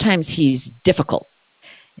 and sometimes he's difficult,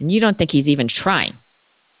 and you don't think he's even trying.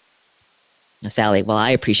 Now, Sally, while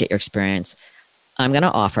I appreciate your experience, I'm going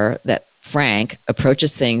to offer that Frank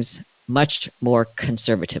approaches things much more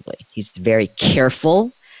conservatively. He's very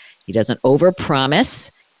careful. He doesn't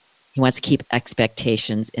overpromise. He wants to keep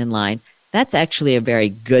expectations in line. That's actually a very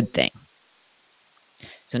good thing.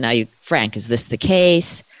 So now Frank, is this the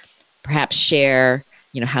case? Perhaps share,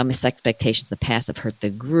 how missed expectations in the past have hurt the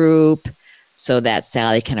group so that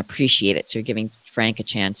Sally can appreciate it. So you're giving Frank a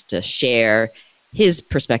chance to share his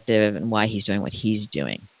perspective and why he's doing what he's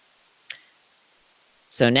doing.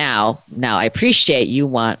 So now I appreciate you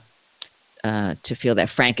want to feel that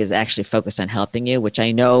Frank is actually focused on helping you, which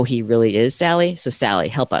I know he really is, Sally. So Sally,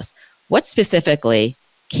 help us. What specifically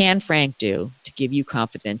can Frank do to give you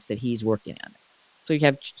confidence that he's working on it?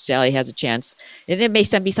 So Sally has a chance. And it may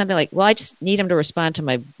be something like, well, I just need him to respond to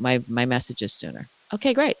my messages sooner.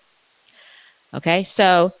 Okay, great. Okay,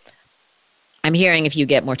 so I'm hearing if you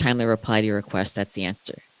get more timely reply to your request, that's the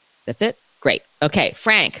answer. That's it? Great. Okay,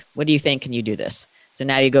 Frank, what do you think? Can you do this? So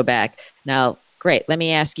now you go back. Now, great. Let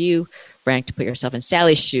me ask you, Frank, to put yourself in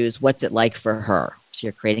Sally's shoes. What's it like for her? So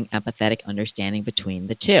you're creating empathetic understanding between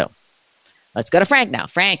the two. Let's go to Frank now.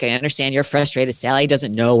 Frank, I understand you're frustrated. Sally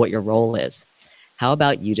doesn't know what your role is. How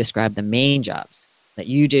about you describe the main jobs that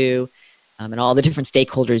you do and all the different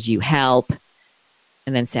stakeholders you help?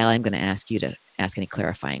 And then, Sally, I'm going to ask you to ask any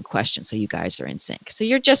clarifying questions so you guys are in sync. So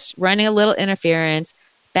you're just running a little interference,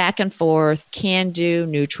 back and forth, can do,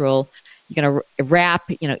 neutral. You're going to wrap,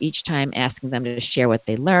 each time asking them to share what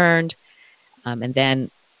they learned and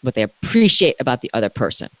then what they appreciate about the other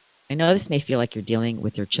person. I know this may feel like you're dealing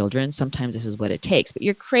with your children. Sometimes this is what it takes, but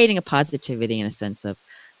you're creating a positivity and a sense of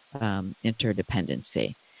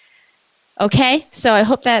interdependency. Okay, so I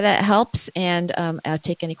hope that helps, and I'll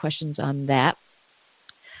take any questions on that.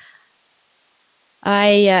 I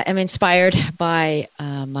am inspired by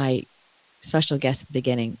my special guest at the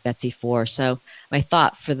beginning, Betsy Ford. So my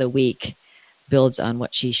thought for the week builds on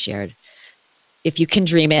what she shared. If you can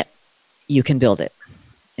dream it, you can build it.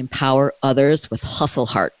 Empower others with hustle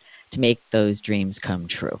heart to make those dreams come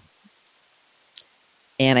true.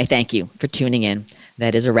 And I thank you for tuning in.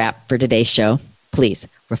 That is a wrap for today's show. Please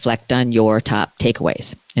reflect on your top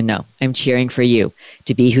takeaways. And no, I'm cheering for you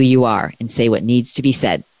to be who you are and say what needs to be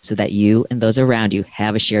said so that you and those around you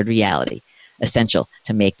have a shared reality, essential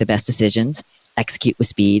to make the best decisions, execute with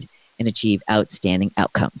speed, and achieve outstanding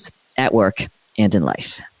outcomes at work and in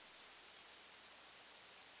life.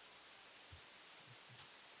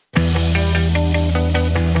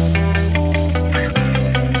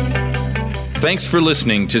 Thanks for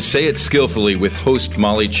listening to Say It Skillfully with host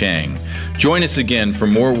Molly Chang. Join us again for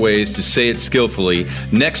more ways to say it skillfully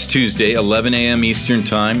next Tuesday, 11 a.m. Eastern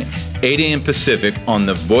Time, 8 a.m. Pacific on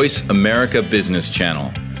the Voice America Business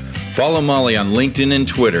Channel. Follow Molly on LinkedIn and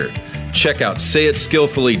Twitter. Check out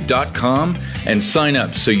sayitskillfully.com and sign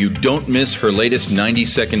up so you don't miss her latest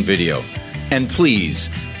 90-second video. And please,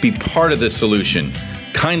 be part of the solution.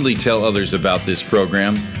 Kindly tell others about this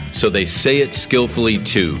program so they say it skillfully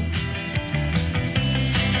too.